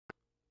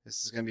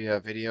This is going to be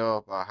a video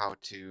about how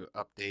to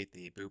update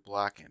the boot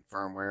block and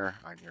firmware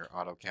on your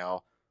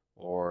Autocal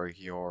or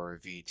your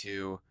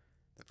V2.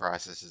 The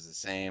process is the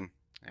same.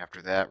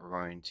 After that, we're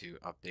going to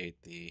update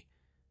the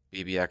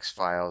BBX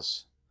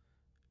files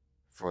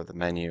for the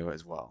menu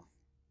as well.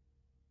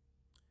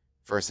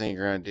 First thing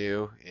you're going to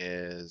do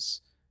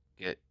is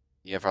get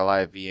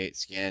EFILive V8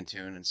 Scan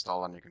Tune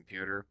installed on your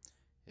computer.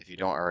 If you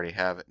don't already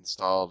have it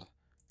installed,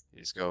 you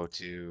just go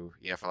to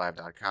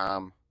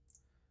EFILive.com.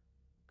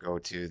 Go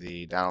to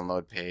the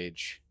download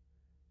page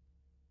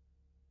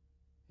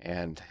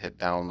and hit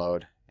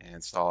download and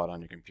install it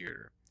on your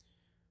computer.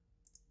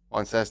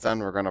 Once that's done,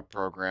 we're going to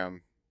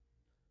program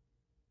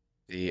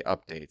the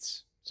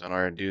updates. So in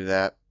order to do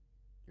that,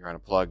 you're going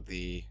to plug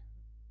the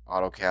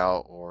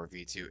Autocal or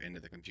V2 into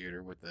the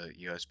computer with the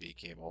USB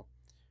cable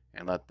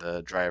and let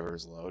the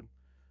drivers load.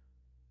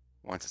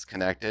 Once it's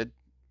connected,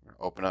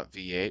 open up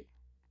V8.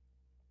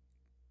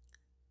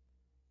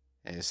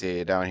 And you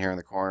see down here in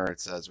the corner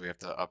it says we have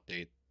to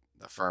update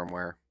the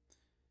firmware.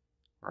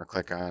 We're going to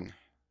click on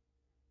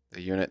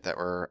the unit that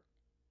we're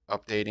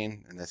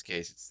updating. In this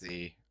case, it's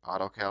the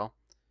Autocal.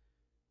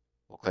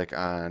 We'll click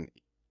on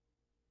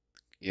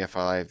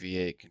EFILive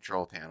V8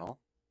 control panel.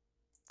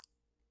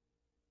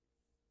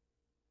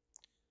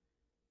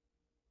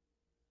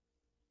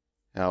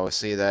 Now we'll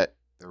see that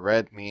the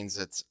red means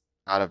it's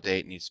out of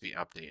date, needs to be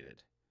updated.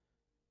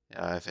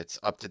 If it's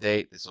up to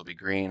date, this will be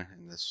green,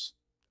 and this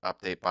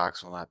update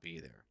box will not be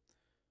there.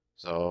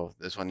 So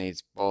this one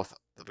needs both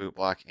the boot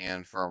block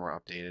and firmware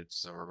updated,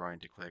 so we're going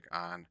to click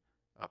on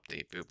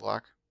Update Boot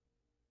Block.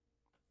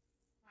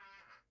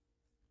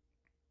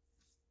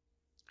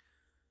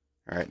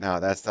 Alright,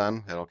 now that's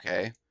done, hit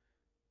OK.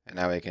 And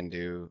now we can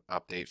do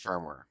Update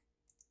Firmware.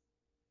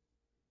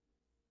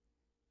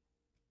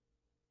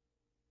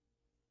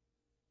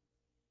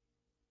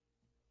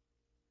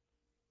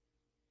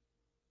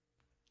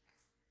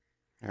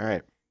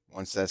 Alright,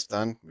 once that's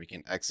done, we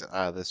can exit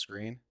out of this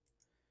screen.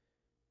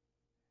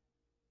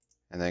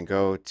 And then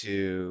go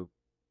to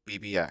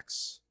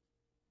BBX.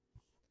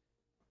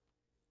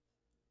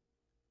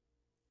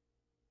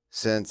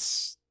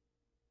 Since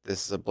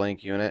this is a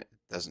blank unit,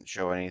 it doesn't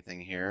show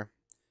anything here.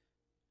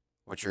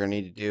 What you're going to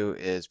need to do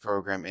is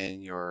program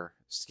in your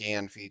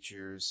scan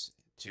features,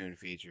 tune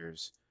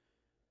features.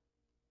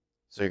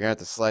 So you're going to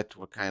have to select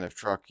what kind of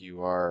truck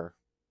you are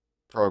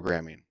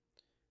programming.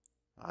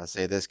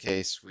 Say this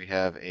case, we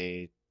have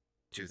a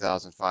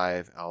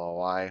 2005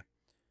 LOI.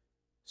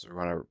 So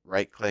we're going to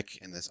right click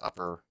in this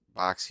upper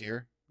box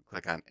here,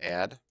 click on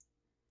Add.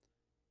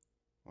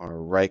 We're going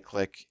to right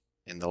click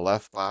in the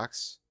left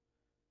box,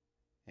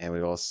 and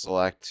we will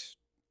select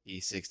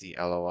E60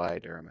 LOI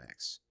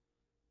Duramax.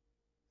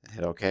 And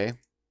hit OK.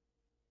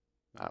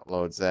 That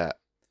loads that.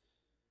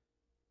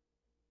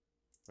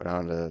 Go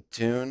down to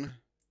Tune,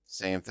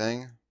 same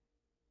thing.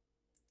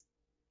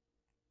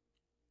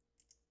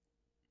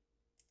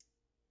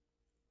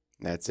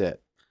 And that's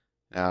it.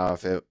 Now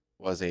if it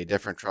was a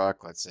different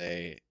truck, let's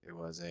say it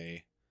was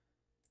a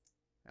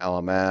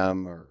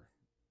LMM or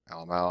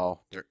LML,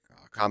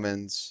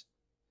 Cummins,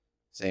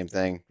 same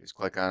thing. Just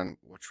click on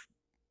which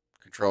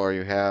controller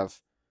you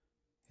have,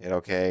 hit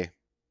OK,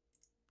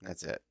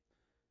 that's it.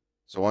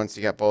 So once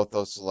you got both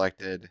those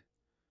selected,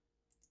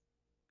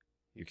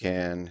 you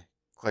can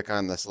click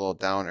on this little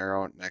down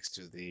arrow next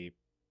to the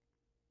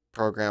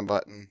program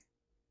button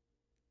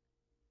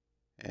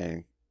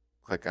and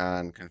click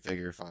on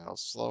Configure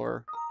Files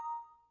Slower.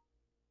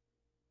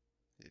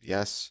 Hit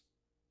yes,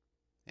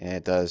 and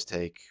it does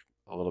take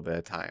a little bit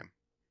of time.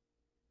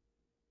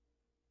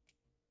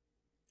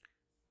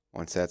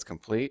 Once that's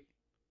complete,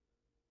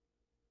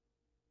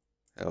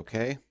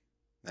 okay,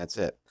 that's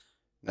it.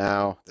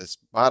 Now this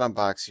bottom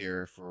box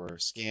here for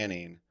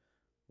scanning,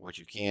 what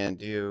you can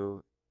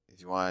do if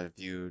you want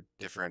to view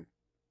different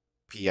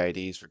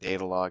PIDs for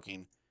data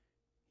logging,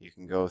 you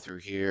can go through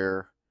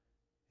here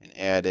and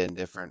add in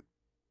different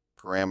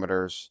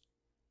parameters.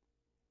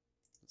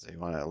 So you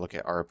want to look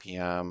at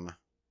RPM,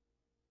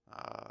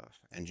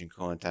 engine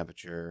coolant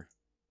temperature,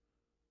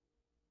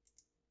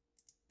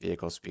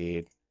 vehicle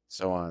speed,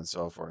 so on and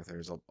so forth.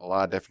 There's a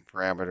lot of different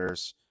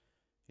parameters.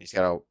 You just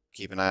got to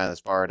keep an eye on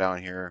this bar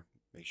down here.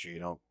 Make sure you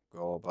don't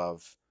go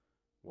above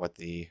what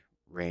the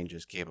range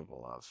is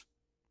capable of.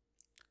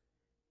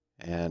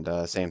 And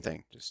same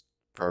thing, just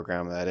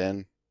program that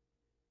in,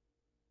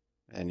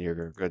 and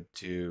you're good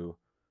to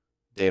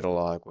data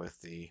log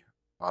with the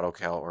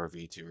Autocal or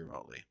V2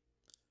 remotely.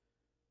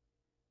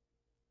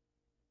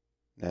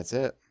 That's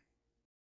it.